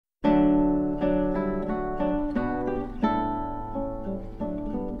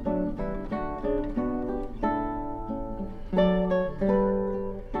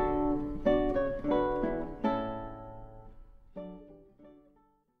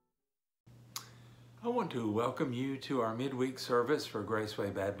I want to welcome you to our midweek service for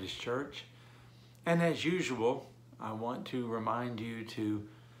Graceway Baptist Church. And as usual, I want to remind you to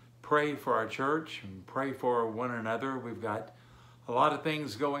pray for our church and pray for one another. We've got a lot of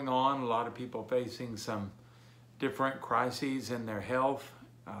things going on, a lot of people facing some different crises in their health,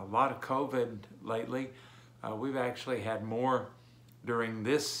 a lot of COVID lately. We've actually had more during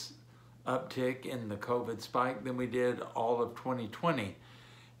this uptick in the COVID spike than we did all of 2020.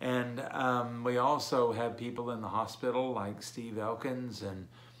 And we also have people in the hospital like Steve Elkins, and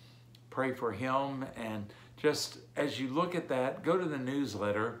pray for him. And just as you look at that, go to the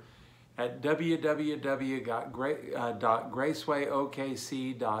newsletter at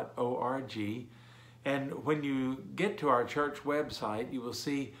www.gracewayokc.org. And when you get to our church website, you will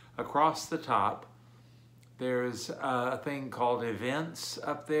see across the top, there's a thing called events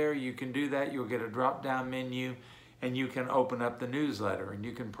up there. You can do that. You'll get a drop-down menu, and you can open up the newsletter, and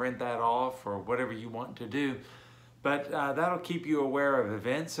you can print that off or whatever you want to do. But that'll keep you aware of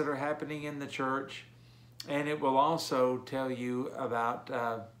events that are happening in the church, and it will also tell you about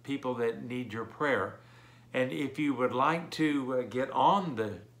people that need your prayer. And if you would like to get on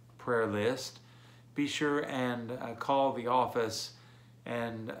the prayer list, be sure and call the office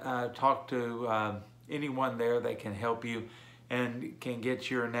and talk to anyone there that can help you and can get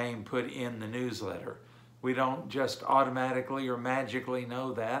your name put in the newsletter. We don't just automatically or magically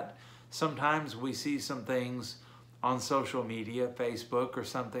know that. Sometimes we see some things on social media, Facebook or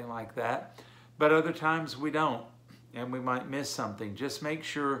something like that, but other times we don't, and we might miss something. Just make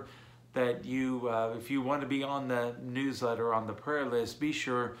sure that you, if you want to be on the newsletter, on the prayer list, be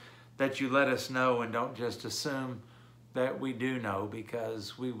sure that you let us know and don't just assume that we do know,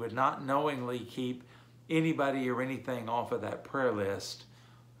 because we would not knowingly keep anybody or anything off of that prayer list.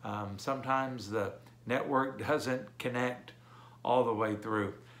 Sometimes the network doesn't connect all the way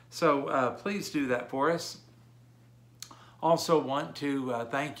through. So please do that for us. Also want to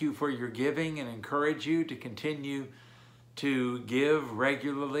thank you for your giving and encourage you to continue to give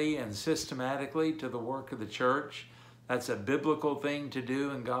regularly and systematically to the work of the church. That's a biblical thing to do,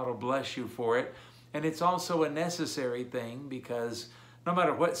 and God will bless you for it. And it's also a necessary thing, because no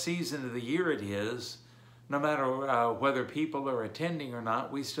matter what season of the year it is, no matter whether people are attending or not,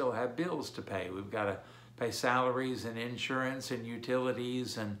 we still have bills to pay. We've got to pay salaries and insurance and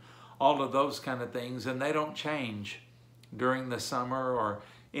utilities and all of those kind of things, and they don't change during the summer or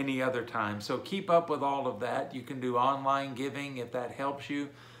any other time. So keep up with all of that. You can do online giving if that helps you,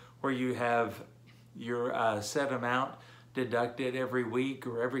 where you have your set amount deducted every week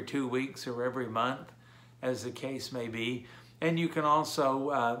or every 2 weeks or every month, as the case may be. And you can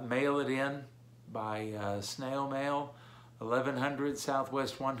also mail it in by snail mail, 1100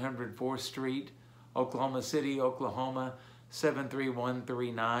 Southwest 104th Street, Oklahoma City, Oklahoma,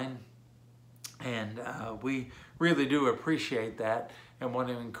 73139. And we really do appreciate that and want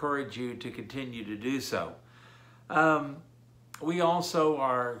to encourage you to continue to do so. We also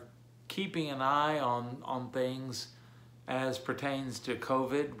are keeping an eye on things as pertains to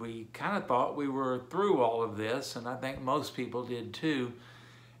COVID. We kind of thought we were through all of this, and I think most people did too.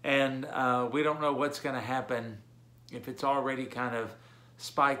 And we don't know what's going to happen if it's already kind of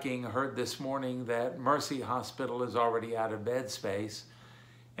spiking. I heard this morning that Mercy Hospital is already out of bed space,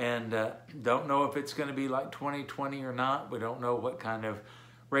 and don't know if it's going to be like 2020 or not. We don't know what kind of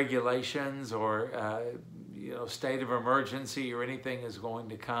regulations or state of emergency or anything is going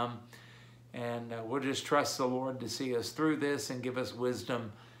to come. And we'll just trust the Lord to see us through this and give us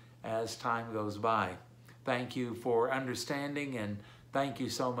wisdom as time goes by. Thank you for understanding, and thank you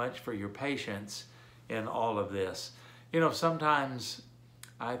so much for your patience in all of this. You know, sometimes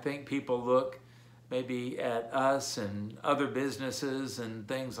I think people look maybe at us and other businesses and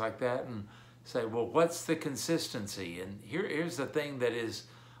things like that and say, well, what's the consistency? And here's the thing that is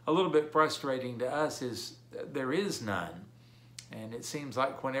a little bit frustrating to us, is there is none. And it seems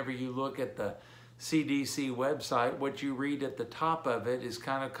like whenever you look at the CDC website, what you read at the top of it is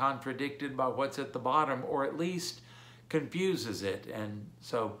kind of contradicted by what's at the bottom, or at least confuses it. And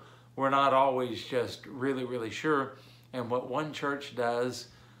so we're not always just really, really sure. And what one church does,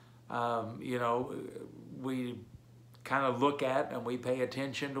 we kind of look at and we pay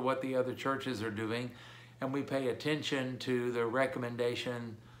attention to what the other churches are doing, and we pay attention to the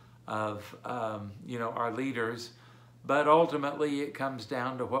recommendation of, our leaders. But ultimately it comes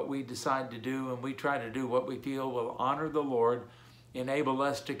down to what we decide to do, and we try to do what we feel will honor the Lord, enable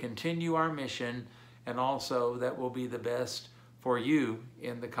us to continue our mission, and also that will be the best for you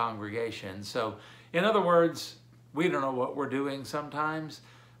in the congregation. So in other words, we don't know what we're doing sometimes,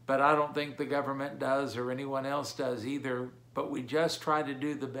 but I don't think the government does or anyone else does either. But we just try to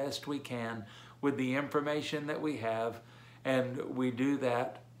do the best we can with the information that we have, and we do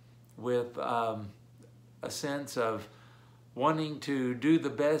that with a sense of wanting to do the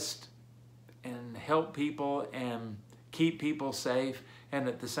best and help people and keep people safe, and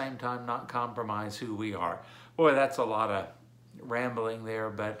at the same time not compromise who we are. Boy, that's a lot of rambling there,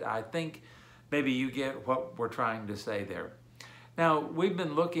 but I think maybe you get what we're trying to say there. Now, we've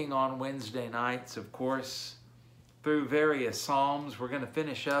been looking on Wednesday nights, of course, through various Psalms. We're going to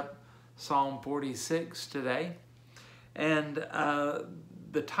finish up Psalm 46 today. And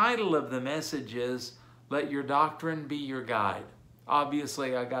the title of the message is, Let Your Doctrine Be Your Guide.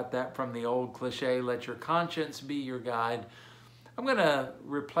 Obviously, I got that from the old cliche, let your conscience be your guide. I'm going to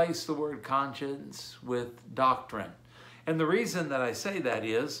replace the word conscience with doctrine. And the reason that I say that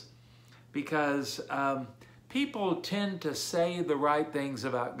is because people tend to say the right things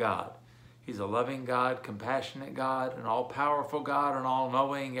about God. He's a loving God, compassionate God, an all-powerful God, an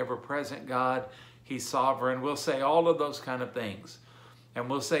all-knowing, ever-present God. He's sovereign. We'll say all of those kind of things. And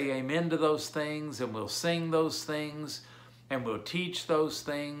we'll say amen to those things, and we'll sing those things, and we'll teach those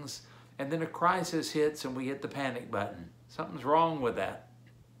things. And then a crisis hits and we hit the panic button. Something's wrong with that.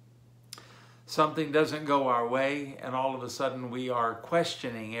 Something doesn't go our way, and all of a sudden we are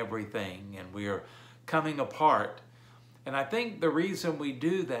questioning everything, and we are coming apart. And I think the reason we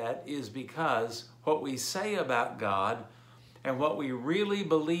do that is because what we say about God and what we really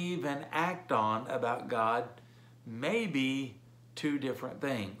believe and act on about God may be two different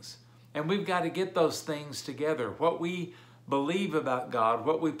things. And we've got to get those things together. What we believe about God,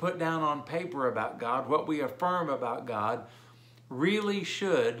 what we put down on paper about God, what we affirm about God really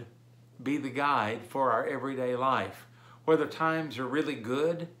should be the guide for our everyday life, whether times are really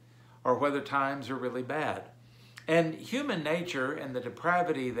good or whether times are really bad. And human nature and the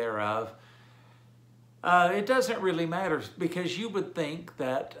depravity thereof, it doesn't really matter, because you would think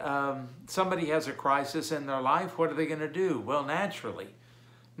that somebody has a crisis in their life, what are they going to do? Well, naturally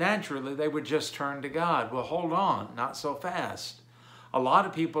they would just turn to God. Well, hold on, not so fast. A lot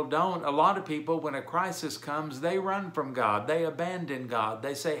of people don't. A lot of people, when a crisis comes, they run from God. They abandon God.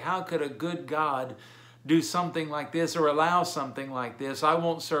 They say, how could a good God do something like this or allow something like this? I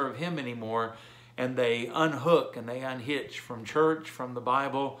won't serve him anymore. And they unhook and they unhitch from church, from the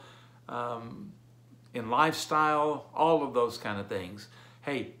Bible, in lifestyle, all of those kind of things.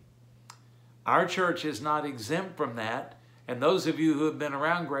 Hey, our church is not exempt from that. And those of you who have been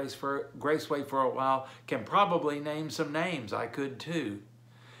around Graceway for a while can probably name some names. I could too.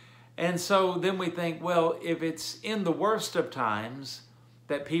 And so then we think, well, if it's in the worst of times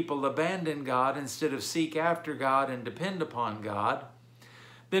that people abandon God instead of seek after God and depend upon God,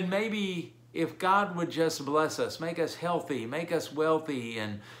 then maybe if God would just bless us, make us healthy, make us wealthy,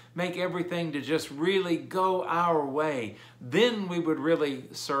 and make everything to just really go our way, then we would really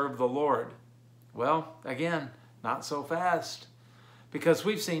serve the Lord. Well, again, not so fast, because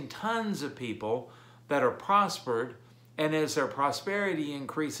we've seen tons of people that are prospered, and as their prosperity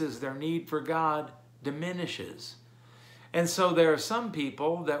increases, their need for God diminishes. And so there are some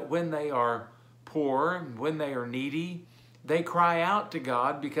people that when they are poor, and when they are needy, they cry out to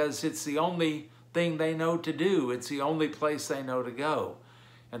God because it's the only thing they know to do. It's the only place they know to go.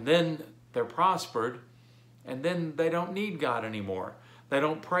 And then they're prospered, and then they don't need God anymore. They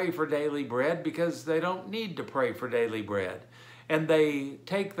don't pray for daily bread because they don't need to pray for daily bread. And they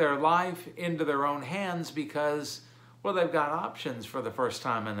take their life into their own hands because, well, they've got options for the first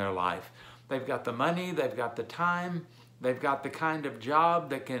time in their life. They've got the money, they've got the time, they've got the kind of job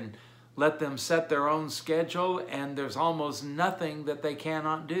that can let them set their own schedule, and there's almost nothing that they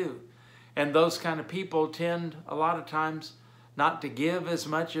cannot do. And those kind of people tend a lot of times not to give as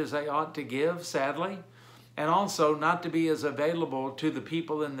much as they ought to give, sadly, and also not to be as available to the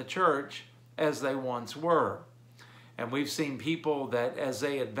people in the church as they once were. And we've seen people that as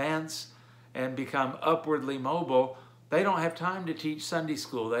they advance and become upwardly mobile, they don't have time to teach Sunday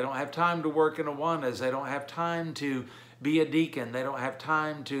school. They don't have time to work in Awanas. They don't have time to be a deacon. They don't have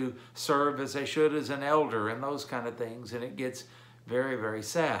time to serve as they should as an elder and those kind of things. And it gets very, very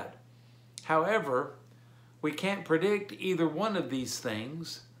sad. However, we can't predict either one of these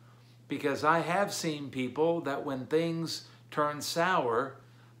things, because I have seen people that when things turned sour,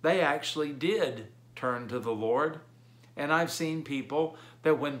 they actually did turn to the Lord. And I've seen people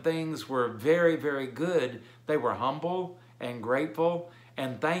that when things were very, very good, they were humble and grateful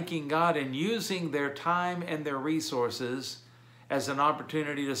and thanking God and using their time and their resources as an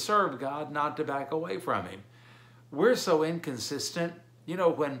opportunity to serve God, not to back away from Him. We're so inconsistent. You know,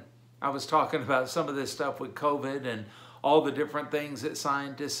 when I was talking about some of this stuff with COVID and all the different things that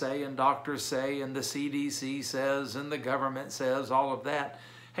scientists say and doctors say and the CDC says and the government says, all of that.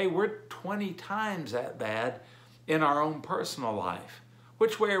 Hey, we're 20 times that bad in our own personal life.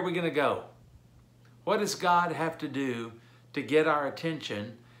 Which way are we going to go? What does God have to do to get our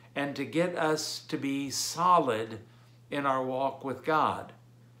attention and to get us to be solid in our walk with God?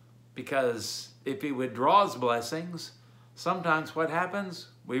 Because if he withdraws blessings, sometimes what happens?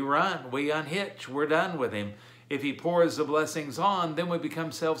 We run, we unhitch, we're done with him. If he pours the blessings on, then we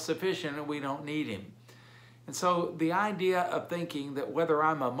become self-sufficient and we don't need him. And so the idea of thinking that whether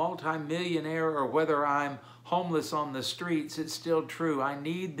I'm a multimillionaire or whether I'm homeless on the streets, it's still true. I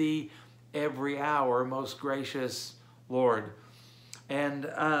need thee every hour, most gracious Lord. And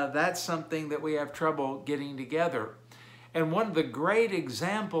that's something that we have trouble getting together. And one of the great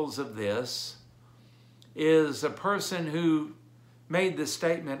examples of this is a person who made the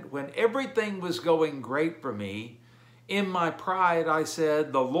statement, when everything was going great for me, in my pride I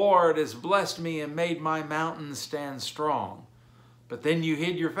said, the Lord has blessed me and made my mountains stand strong. But then you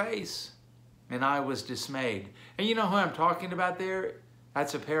hid your face, and I was dismayed. And you know who I'm talking about there?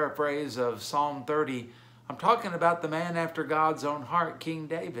 That's a paraphrase of Psalm 30. I'm talking about the man after God's own heart, King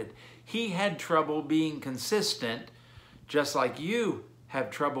David. He had trouble being consistent, just like you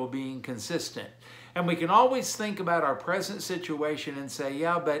have trouble being consistent. And we can always think about our present situation and say,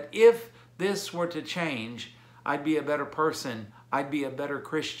 yeah, but if this were to change, I'd be a better person, I'd be a better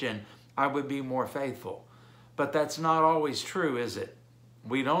Christian, I would be more faithful. But that's not always true, is it?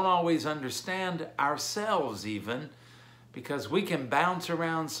 We don't always understand ourselves even, because we can bounce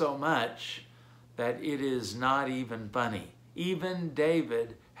around so much that it is not even funny. Even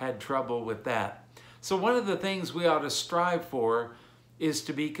David had trouble with that. So one of the things we ought to strive for is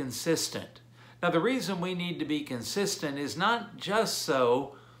to be consistent. Now, the reason we need to be consistent is not just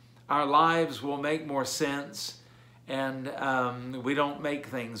so our lives will make more sense and we don't make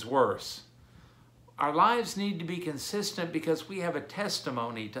things worse. Our lives need to be consistent because we have a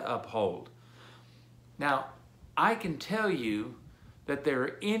testimony to uphold. Now, I can tell you that there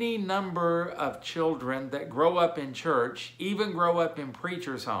are any number of children that grow up in church, even grow up in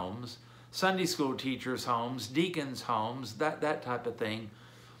preachers' homes, Sunday school teachers' homes, deacons' homes, that type of thing,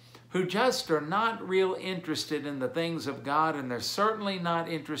 who just are not real interested in the things of God, and they're certainly not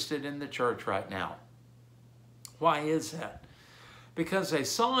interested in the church right now. Why is that? Because they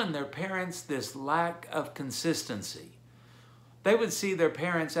saw in their parents this lack of consistency. They would see their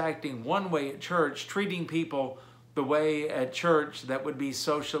parents acting one way at church, treating people the way at church that would be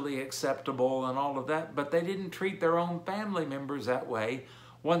socially acceptable and all of that, but they didn't treat their own family members that way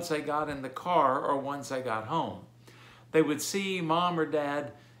once they got in the car or once they got home. They would see mom or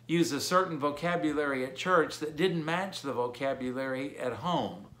dad use a certain vocabulary at church that didn't match the vocabulary at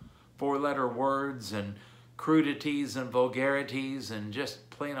home. Four-letter words and crudities and vulgarities and just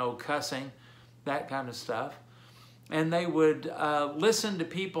plain old cussing, that kind of stuff. And they would listen to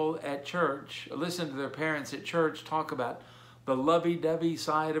people at church, listen to their parents at church talk about the lovey-dovey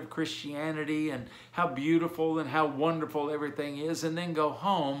side of Christianity and how beautiful and how wonderful everything is, and then go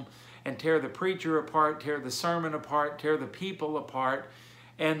home and tear the preacher apart, tear the sermon apart, tear the people apart.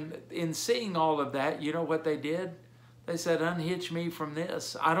 And in seeing all of that, you know what they did? They said, unhitch me from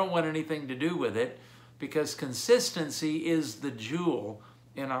this. I don't want anything to do with it, because consistency is the jewel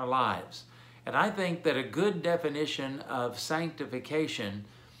in our lives. And I think that a good definition of sanctification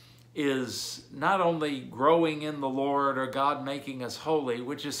is not only growing in the Lord or God making us holy,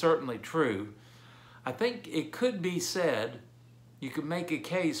 which is certainly true. I think it could be said, you could make a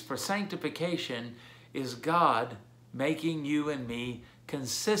case for sanctification is God making you and me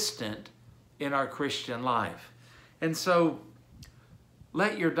consistent in our Christian life. And so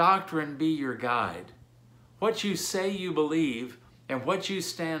let your doctrine be your guide. What you say you believe and what you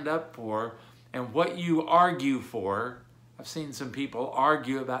stand up for and what you argue for. I've seen some people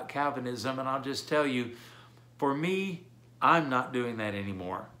argue about Calvinism, and I'll just tell you, for me, I'm not doing that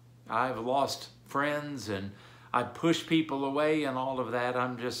anymore. I've lost friends and I push people away and all of that.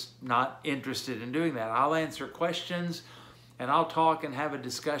 I'm just not interested in doing that. I'll answer questions and I'll talk and have a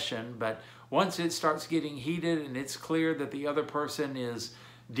discussion, but once it starts getting heated and it's clear that the other person is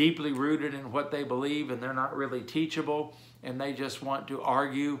deeply rooted in what they believe and they're not really teachable and they just want to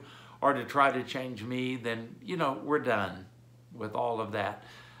argue or to try to change me, then, you know, we're done with all of that.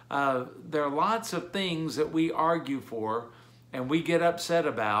 There are lots of things that we argue for and we get upset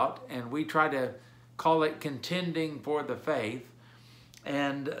about, and we try to call it contending for the faith.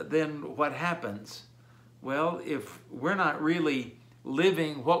 And then what happens? Well, if we're not really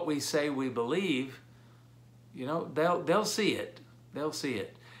living what we say we believe, you know, they'll see it. They'll see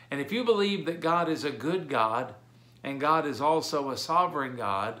it. And if you believe that God is a good God and God is also a sovereign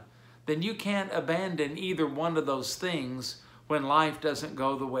God, then you can't abandon either one of those things when life doesn't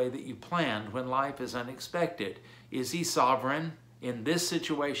go the way that you planned, when life is unexpected? Is he sovereign in this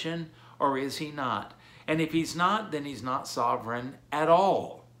situation, or is he not? And if he's not, then he's not sovereign at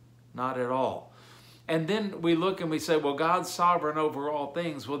all. Not at all. And then we look and we say, well, God's sovereign over all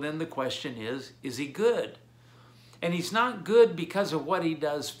things. Well, then the question is he good? And he's not good because of what he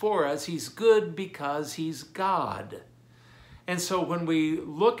does for us. He's good because he's God. And so when we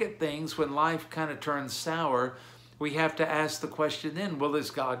look at things, when life kind of turns sour, we have to ask the question then, well,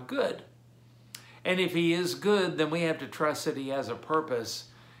 is God good? And if he is good, then we have to trust that he has a purpose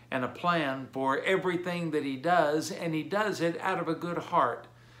and a plan for everything that he does, and he does it out of a good heart,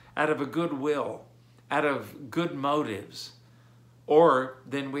 out of a good will, out of good motives. Or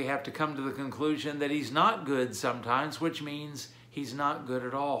then we have to come to the conclusion that he's not good sometimes, which means he's not good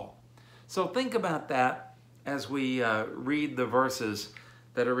at all. So think about that as we read the verses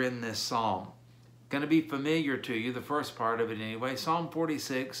that are in this psalm. Going to be familiar to you, the first part of it anyway. Psalm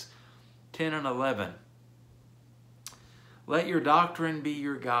 46, 10 and 11. Let your doctrine be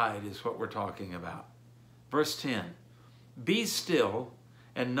your guide is what we're talking about. Verse 10, be still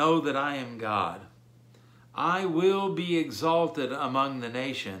and know that I am God. I will be exalted among the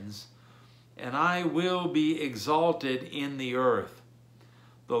nations, and I will be exalted in the earth.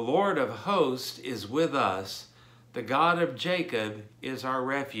 The Lord of hosts is with us. The God of Jacob is our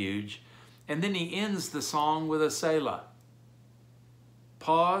refuge. And then he ends the song with a Selah.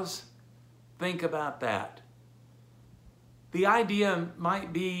 Pause. Think about that. The idea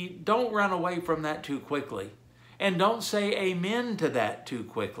might be, don't run away from that too quickly. And don't say amen to that too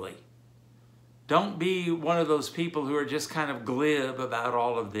quickly. Don't be one of those people who are just kind of glib about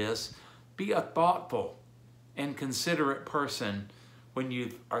all of this. Be a thoughtful and considerate person when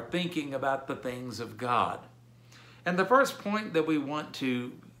you are thinking about the things of God. And the first point that we want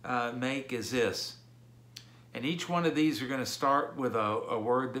to make is this. And each one of these are going to start with a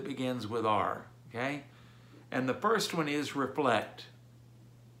word that begins with R. Okay? And the first one is reflect.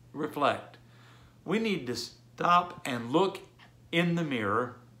 Reflect. We need to stop and look in the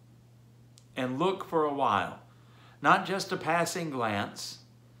mirror and look for a while. Not just a passing glance,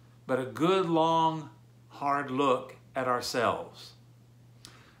 but a good, long, hard look at ourselves.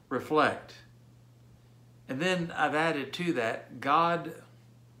 Reflect. And then I've added to that,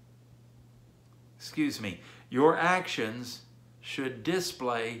 your actions should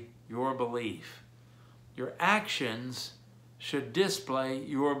display your belief. Your actions should display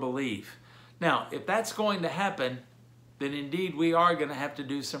your belief. Now, if that's going to happen, then indeed we are going to have to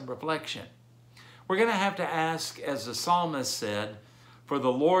do some reflection. We're going to have to ask, as the psalmist said, for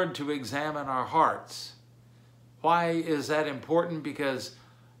the Lord to examine our hearts. Why is that important? Because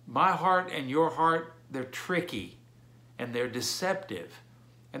my heart and your heart, they're tricky and they're deceptive.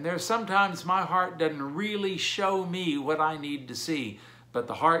 And there's sometimes my heart doesn't really show me what I need to see, but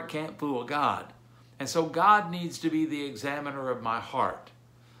the heart can't fool God. And so God needs to be the examiner of my heart.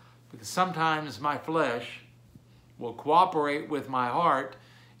 Because sometimes my flesh will cooperate with my heart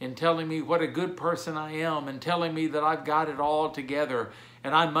in telling me what a good person I am and telling me that I've got it all together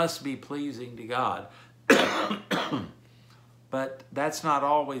and I must be pleasing to God. But that's not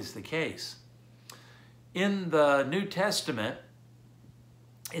always the case. In the New Testament,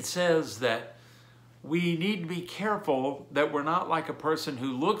 it says that we need to be careful that we're not like a person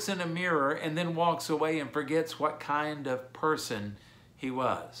who looks in a mirror and then walks away and forgets what kind of person he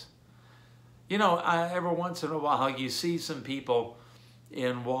was. You know, every once in a while you see some people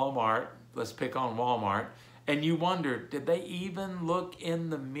in Walmart, let's pick on Walmart, and you wonder, did they even look in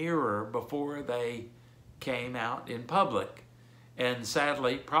the mirror before they came out in public? And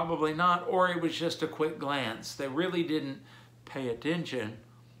sadly, probably not, or it was just a quick glance. They really didn't pay attention,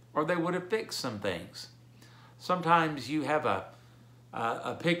 or they would have fixed some things. Sometimes you have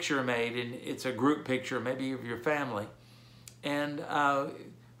a picture made, and it's a group picture, maybe of your family. And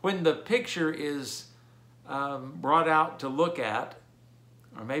when the picture is brought out to look at,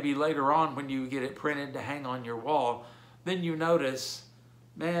 or maybe later on when you get it printed to hang on your wall, then you notice,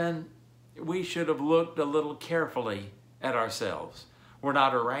 man, we should have looked a little carefully at ourselves. We're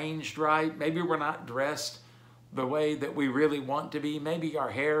not arranged right. Maybe we're not dressed the way that we really want to be. Maybe our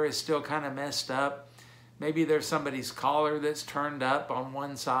hair is still kind of messed up. Maybe there's somebody's collar that's turned up on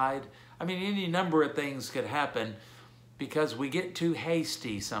one side. I mean, any number of things could happen because we get too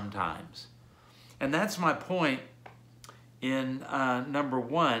hasty sometimes. And that's my point in number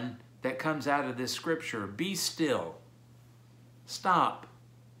 1 that comes out of this scripture. Be still. Stop.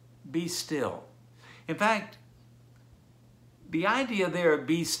 Be still. In fact, the idea there of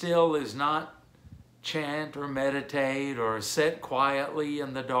be still is not chant or meditate or sit quietly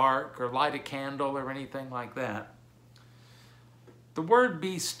in the dark or light a candle or anything like that. The word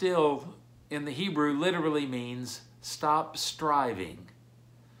be still in the Hebrew literally means stop striving.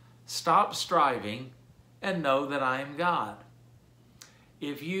 Stop striving and know that I am God.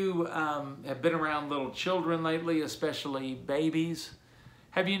 If you have been around little children lately, especially babies,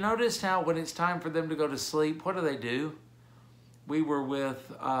 have you noticed how when it's time for them to go to sleep, what do? We were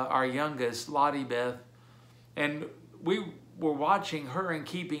with our youngest, Lottie Beth, and we were watching her and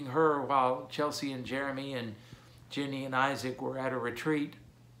keeping her while Chelsea and Jeremy and Jenny and Isaac were at a retreat.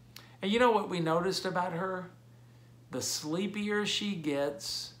 And you know what we noticed about her? The sleepier she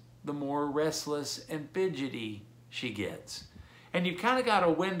gets, the more restless and fidgety she gets. And you've kind of got a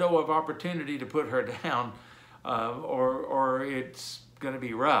window of opportunity to put her down or it's going to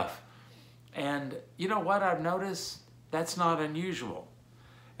be rough. And you know what I've noticed? That's not unusual.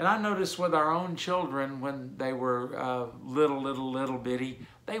 And I noticed with our own children when they were little bitty,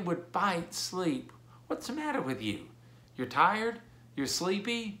 they would fight sleep. What's the matter with you? You're tired? You're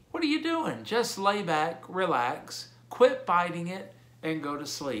sleepy? What are you doing? Just lay back, relax, quit fighting it, and go to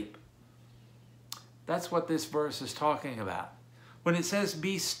sleep. That's what this verse is talking about. When it says,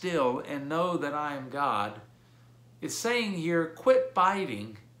 be still and know that I am God, it's saying here, quit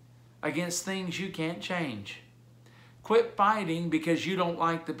fighting against things you can't change. Quit fighting because you don't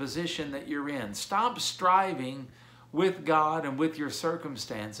like the position that you're in. Stop striving with God and with your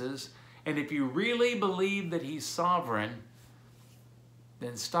circumstances. And if you really believe that He's sovereign,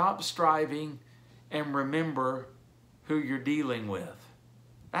 then stop striving and remember who you're dealing with.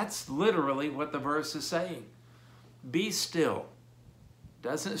 That's literally what the verse is saying. Be still.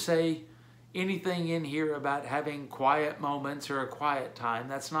 Doesn't say anything in here about having quiet moments or a quiet time.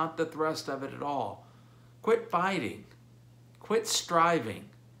 That's not the thrust of it at all. Quit fighting. Quit striving.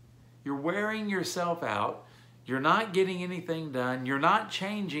 You're wearing yourself out. You're not getting anything done. You're not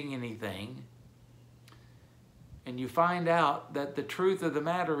changing anything. And you find out that the truth of the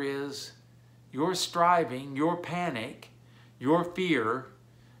matter is your striving, your panic, your fear,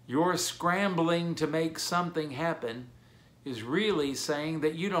 your scrambling to make something happen is really saying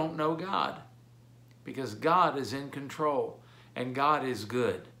that you don't know God, because God is in control and God is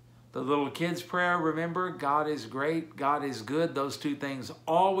good. The little kid's prayer, remember, God is great, God is good. Those two things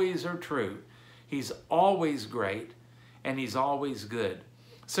always are true. He's always great and He's always good.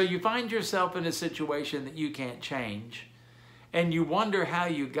 So you find yourself in a situation that you can't change and you wonder how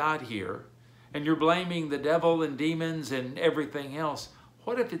you got here and you're blaming the devil and demons and everything else.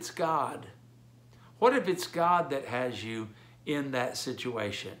 What if it's God? What if it's God that has you in that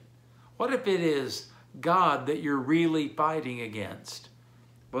situation? What if it is God that you're really fighting against?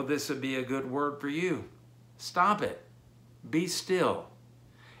 Well, this would be a good word for you. Stop it. Be still.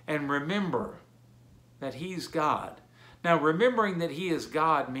 And remember that He's God. Now, remembering that He is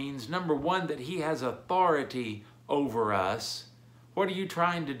God means, number one, that He has authority over us. What are you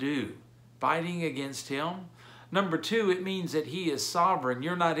trying to do? Fighting against Him? Number two, it means that He is sovereign.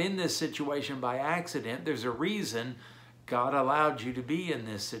 You're not in this situation by accident. There's a reason God allowed you to be in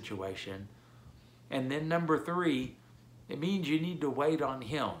this situation. And then number three, it means you need to wait on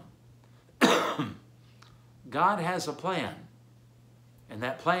Him. God has a plan, and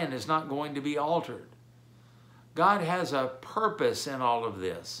that plan is not going to be altered. God has a purpose in all of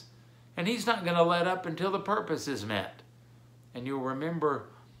this, and He's not going to let up until the purpose is met. And you'll remember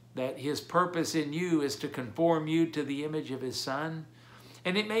that His purpose in you is to conform you to the image of His Son.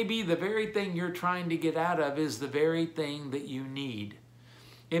 And it may be the very thing you're trying to get out of is the very thing that you need.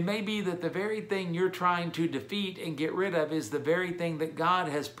 It may be that the very thing you're trying to defeat and get rid of is the very thing that God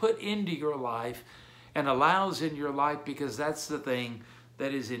has put into your life and allows in your life, because that's the thing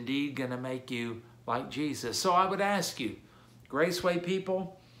that is indeed going to make you like Jesus. So I would ask you, Graceway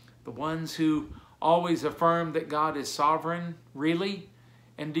people, the ones who always affirm that God is sovereign, really?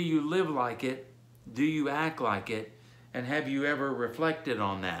 And do you live like it? Do you act like it? And have you ever reflected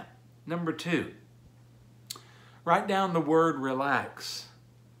on that? Number two, write down the word relax.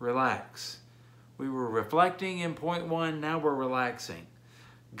 Relax. We were reflecting in point one, now we're relaxing.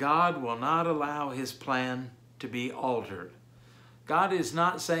 God will not allow His plan to be altered. God is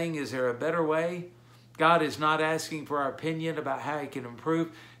not saying, is there a better way? God is not asking for our opinion about how He can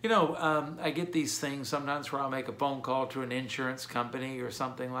improve. You know, I get these things sometimes where I'll make a phone call to an insurance company or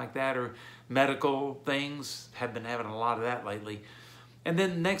something like that, or medical things. Have been having a lot of that lately. And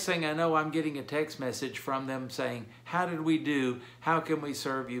then the next thing I know, I'm getting a text message from them saying, how did we do? How can we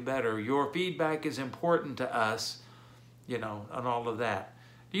serve you better? Your feedback is important to us, you know, and all of that.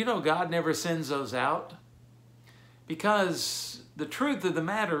 Do you know God never sends those out? Because the truth of the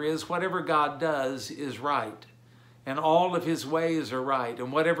matter is whatever God does is right. And all of His ways are right.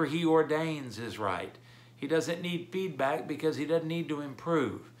 And whatever He ordains is right. He doesn't need feedback because he doesn't need to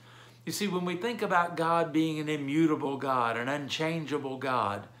improve. You see, when we think about God being an immutable God, an unchangeable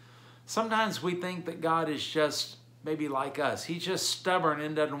God, sometimes we think that God is just maybe like us. He's just stubborn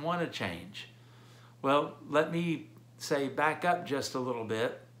and doesn't want to change. Well, let me say back up just a little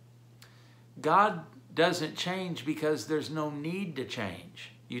bit. God doesn't change because there's no need to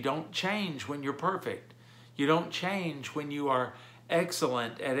change. You don't change when you're perfect. You don't change when you are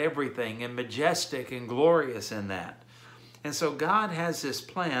excellent at everything and majestic and glorious in that. And so God has this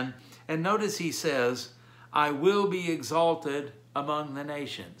plan. And notice he says, I will be exalted among the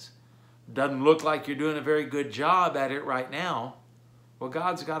nations. Doesn't look like you're doing a very good job at it right now. Well,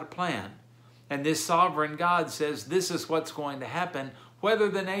 God's got a plan. And this sovereign God says this is what's going to happen, whether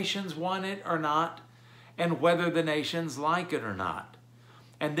the nations want it or not, and whether the nations like it or not.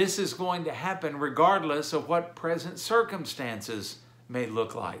 And this is going to happen regardless of what present circumstances may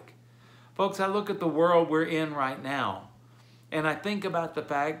look like. Folks, I look at the world we're in right now, and I think about the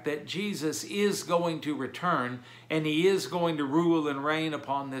fact that Jesus is going to return, and he is going to rule and reign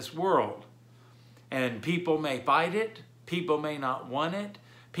upon this world. And people may fight it, people may not want it,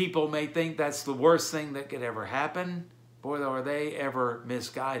 people may think that's the worst thing that could ever happen. Boy, are they ever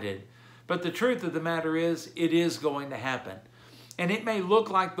misguided. But the truth of the matter is, it is going to happen. And it may look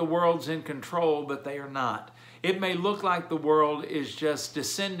like the world's in control, but they are not. It may look like the world is just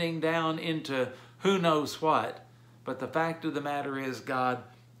descending down into who knows what, but the fact of the matter is God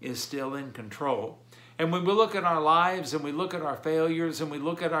is still in control. And when we look at our lives and we look at our failures and we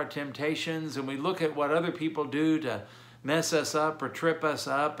look at our temptations and we look at what other people do to mess us up or trip us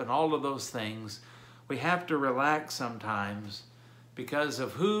up and all of those things, we have to relax sometimes because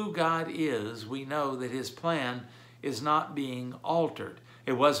of who God is. We know that his plan is not being altered.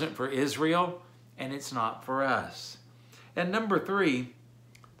 It wasn't for Israel, and it's not for us. And number 3,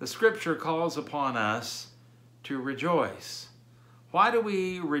 the scripture calls upon us to rejoice. Why do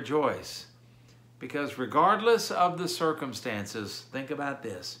we rejoice? Because regardless of the circumstances, think about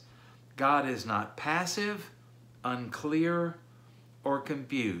this, God is not passive, unclear, or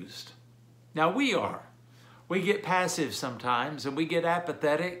confused. Now we are. We get passive sometimes and we get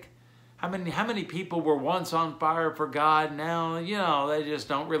apathetic. How many people were once on fire for God? Now, they just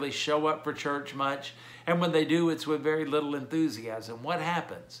don't really show up for church much. And when they do, it's with very little enthusiasm. What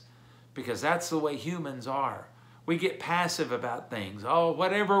happens? Because that's the way humans are. We get passive about things. Oh,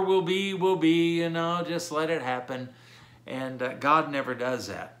 whatever will be, just let it happen. And God never does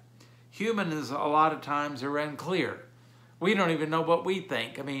that. Humans, a lot of times, are unclear. We don't even know what we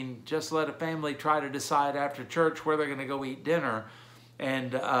think. I mean, just let a family try to decide after church where they're going to go eat dinner.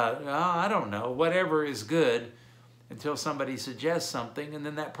 And I don't know, whatever is good until somebody suggests something. And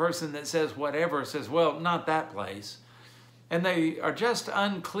then that person that says whatever says, well, not that place. And they are just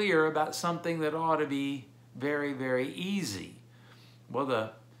unclear about something that ought to be very, very easy. Well,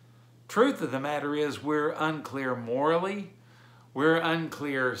 the truth of the matter is we're unclear morally. We're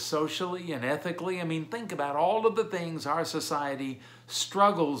unclear socially and ethically. I mean, think about all of the things our society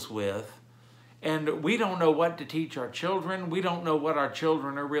struggles with. And we don't know what to teach our children. We don't know what our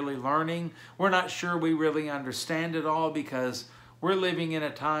children are really learning. We're not sure we really understand it all because we're living in a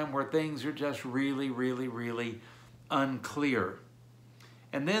time where things are just really, really, really unclear.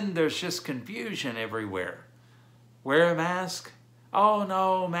 And then there's just confusion everywhere. Wear a mask? Oh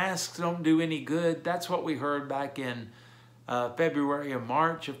no, masks don't do any good. That's what we heard back in February and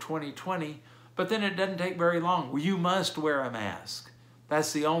March of 2020. But then it doesn't take very long. Well, you must wear a mask.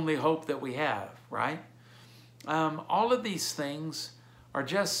 That's the only hope that we have, right? All of these things are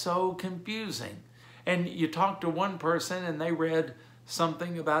just so confusing. And you talk to one person and they read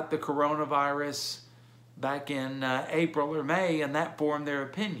something about the coronavirus back in April or May, and that formed their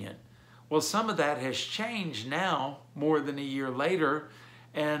opinion. Well, some of that has changed now, more than a year later,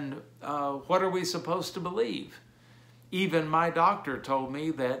 and what are we supposed to believe? Even my doctor told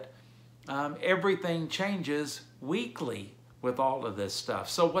me that everything changes weekly with all of this stuff.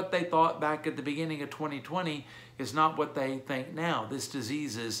 So what they thought back at the beginning of 2020 is not what they think now. This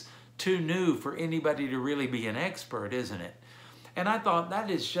disease is too new for anybody to really be an expert, isn't it? And I thought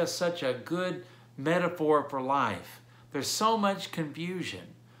that is just such a good metaphor for life. There's so much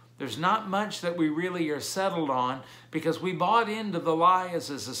confusion. There's not much that we really are settled on because we bought into the lie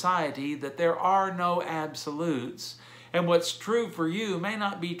as a society that there are no absolutes. And what's true for you may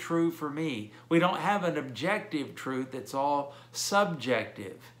not be true for me. We don't have an objective truth. It's all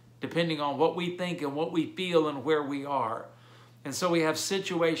subjective, depending on what we think and what we feel and where we are. And so we have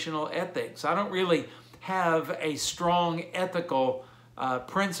situational ethics. I don't really have a strong ethical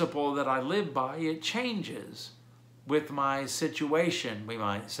principle that I live by. It changes with my situation, we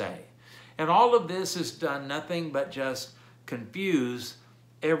might say. And all of this has done nothing but just confuse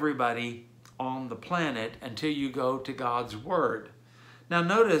everybody on the planet until you go to God's Word. Now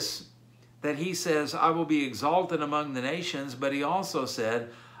notice that he says, I will be exalted among the nations, but he also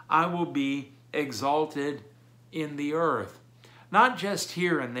said, I will be exalted in the earth. Not just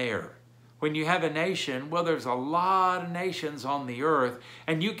here and there. When you have a nation, well, there's a lot of nations on the earth,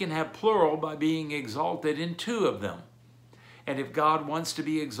 and you can have plural by being exalted in two of them. And if God wants to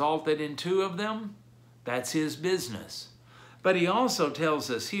be exalted in two of them, that's his business. But he also tells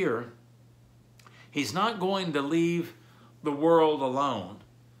us here, he's not going to leave the world alone,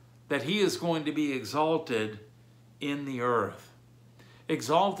 that he is going to be exalted in the earth.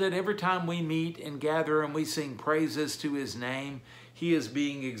 Exalted every time we meet and gather and we sing praises to his name, he is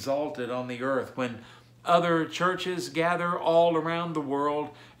being exalted on the earth. When other churches gather all around the world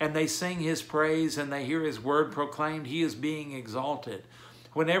and they sing his praise and they hear his word proclaimed, he is being exalted.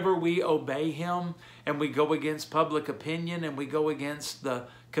 Whenever we obey him and we go against public opinion and we go against the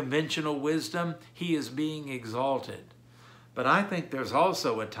conventional wisdom, he is being exalted. But I think there's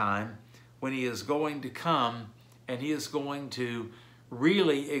also a time when he is going to come and he is going to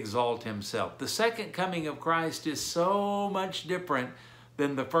really exalt himself. The second coming of Christ is so much different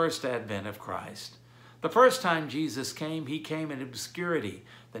than the first advent of Christ. The first time Jesus came, he came in obscurity.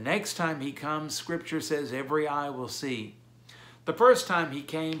 The next time he comes, Scripture says every eye will see. The first time he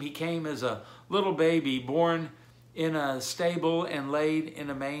came as a little baby born in a stable and laid in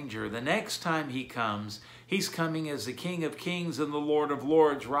a manger. The next time he comes, he's coming as the King of Kings and the Lord of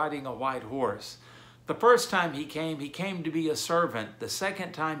Lords riding a white horse. The first time he came to be a servant. The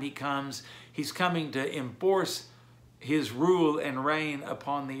second time he comes, he's coming to enforce his rule and reign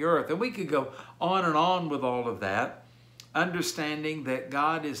upon the earth. And we could go on and on with all of that, understanding that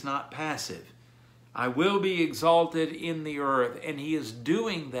God is not passive. I will be exalted in the earth, and he is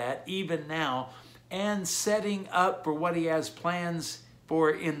doing that even now and setting up for what he has plans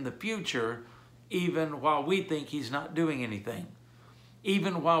for in the future, even while we think he's not doing anything.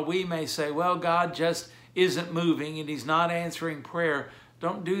 Even while we may say, well, God just isn't moving and he's not answering prayer.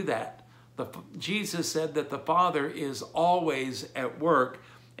 Don't do that. Jesus said that the Father is always at work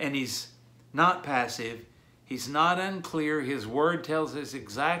and he's not passive. He's not unclear. His word tells us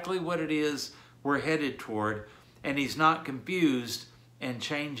exactly what it is we're headed toward, and he's not confused and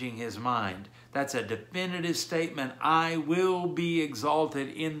changing his mind. That's a definitive statement. I will be exalted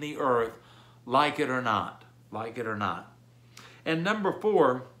in the earth, like it or not, like it or not. And number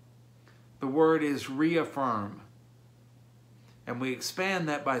 4, the word is reaffirm. And we expand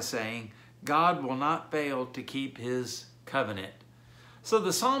that by saying, God will not fail to keep his covenant. So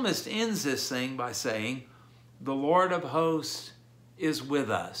the psalmist ends this thing by saying, the Lord of hosts is with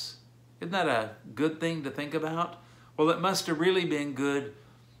us. Isn't that a good thing to think about? Well, it must have really been good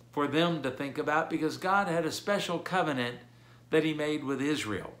for them to think about, because God had a special covenant that he made with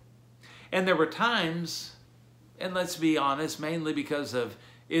Israel. And there were times, and let's be honest, mainly because of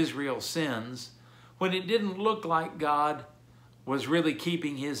Israel's sins, when it didn't look like God was really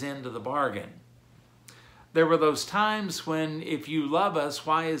keeping his end of the bargain. There were those times when, if you love us,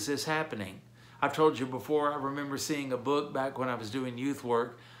 why is this happening? I've told you before, I remember seeing a book back when I was doing youth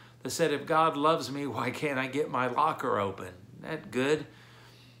work that said, if God loves me, why can't I get my locker open? Isn't that good?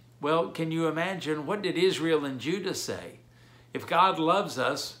 Well, can you imagine, what did Israel and Judah say? If God loves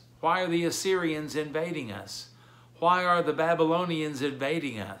us, why are the Assyrians invading us? Why are the Babylonians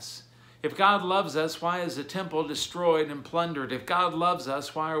invading us? If God loves us, why is the temple destroyed and plundered? If God loves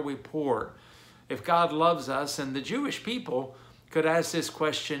us, why are we poor? If God loves us, and the Jewish people could ask this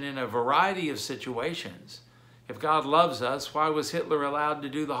question in a variety of situations. If God loves us, why was Hitler allowed to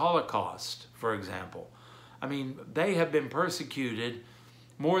do the Holocaust, for example? I mean, they have been persecuted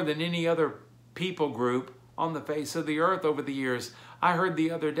more than any other people group on the face of the earth over the years. I heard the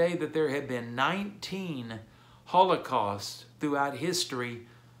other day that there had been 19 Holocausts throughout history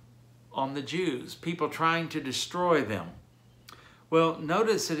on the Jews, people trying to destroy them. Well,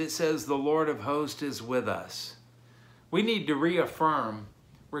 notice that it says the Lord of hosts is with us. We need to reaffirm,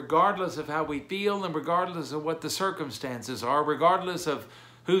 regardless of how we feel and regardless of what the circumstances are, regardless of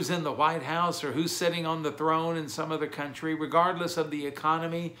who's in the White House or who's sitting on the throne in some other country, regardless of the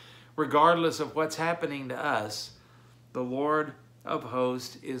economy, regardless of what's happening to us, the Lord of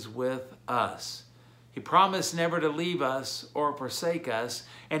hosts is with us. He promised never to leave us or forsake us,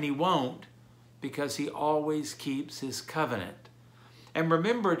 and he won't, because he always keeps his covenant. And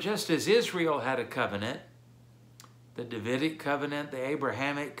remember, just as Israel had a covenant, the Davidic covenant, the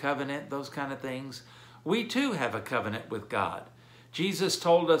Abrahamic covenant, those kind of things, we too have a covenant with God. Jesus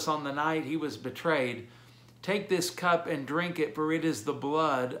told us on the night he was betrayed take this cup and drink it, for it is the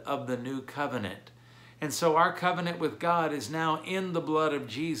blood of the new covenant. And so our covenant with God is now in the blood of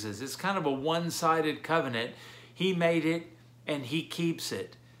Jesus. It's kind of a one-sided covenant. He made it and he keeps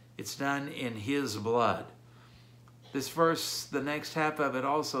it. It's done in his blood. This verse, the next half of it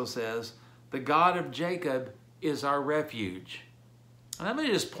also says, the God of Jacob is our refuge. And I'm going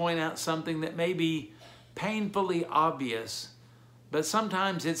to just point out something that may be painfully obvious, but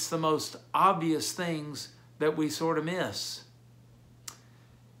sometimes it's the most obvious things that we sort of miss.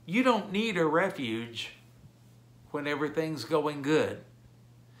 You don't need a refuge when everything's going good.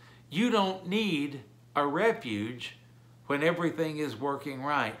 You don't need a refuge when everything is working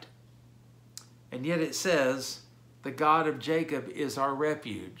right. And yet it says, the God of Jacob is our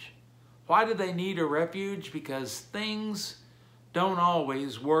refuge. Why do they need a refuge? Because things don't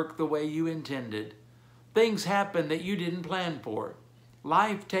always work the way you intended. Things happen that you didn't plan for.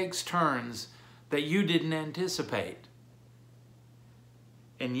 Life takes turns that you didn't anticipate.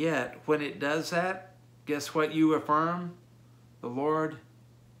 And yet, when it does that, guess what you affirm? The Lord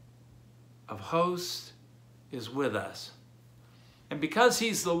of hosts is with us. And because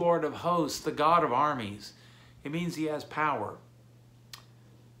he's the Lord of hosts, the God of armies, it means he has power.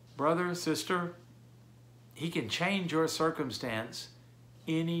 Brother, sister, he can change your circumstance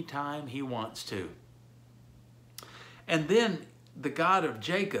anytime he wants to. And then the God of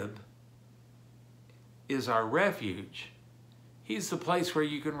Jacob is our refuge. He's the place where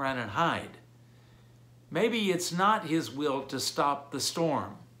you can run and hide. Maybe it's not his will to stop the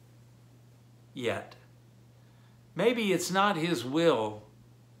storm yet. Maybe it's not his will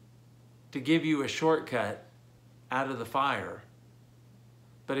to give you a shortcut out of the fire.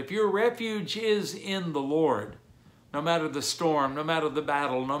 But if your refuge is in the Lord, no matter the storm, no matter the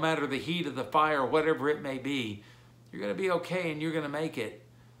battle, no matter the heat of the fire, whatever it may be, you're going to be okay and you're going to make it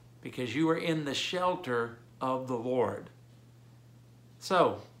because you are in the shelter of the Lord.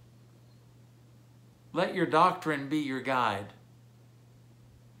 So, let your doctrine be your guide.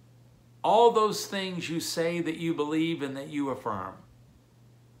 All those things you say that you believe and that you affirm,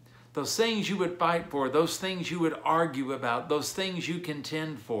 those things you would fight for, those things you would argue about, those things you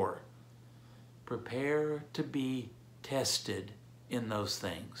contend for, prepare to be tested in those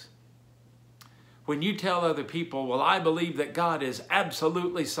things. When you tell other people, well, I believe that God is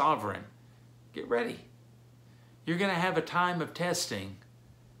absolutely sovereign, get ready. You're going to have a time of testing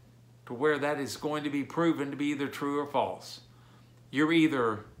to where that is going to be proven to be either true or false. You're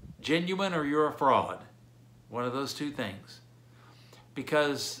either genuine or you're a fraud. One of those two things.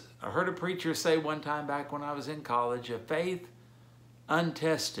 Because I heard a preacher say one time back when I was in college, a faith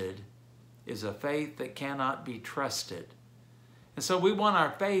untested is a faith that cannot be trusted. And so we want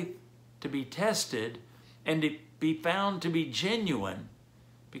our faith to be tested and to be found to be genuine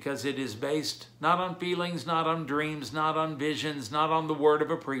because it is based not on feelings, not on dreams, not on visions, not on the word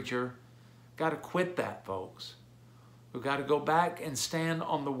of a preacher. Got to quit that, folks. We've got to go back and stand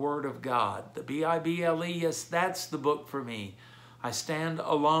on the Word of God. The Bible, yes, that's the book for me. I stand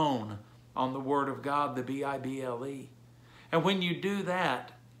alone on the Word of God, the Bible. And when you do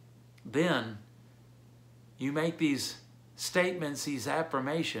that, then you make these statements, these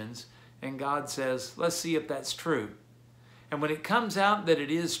affirmations, and God says, let's see if that's true. And when it comes out that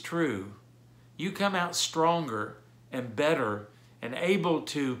it is true, you come out stronger and better and able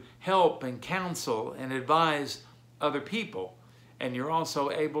to help and counsel and advise other people. And you're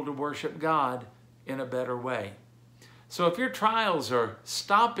also able to worship God in a better way. So if your trials are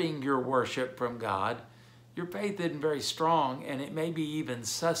stopping your worship from God, your faith isn't very strong and it may be even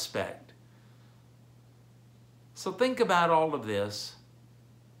suspect. So think about all of this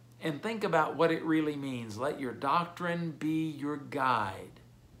and think about what it really means. Let your doctrine be your guide.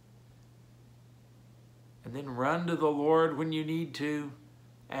 And then run to the Lord when you need to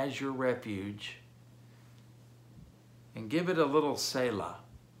as your refuge. And give it a little Selah.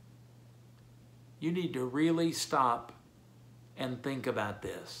 You need to really stop and think about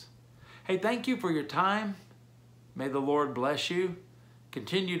this. Hey, thank you for your time. May the Lord bless you.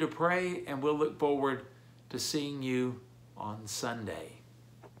 Continue to pray, and we'll look forward to seeing you on Sunday.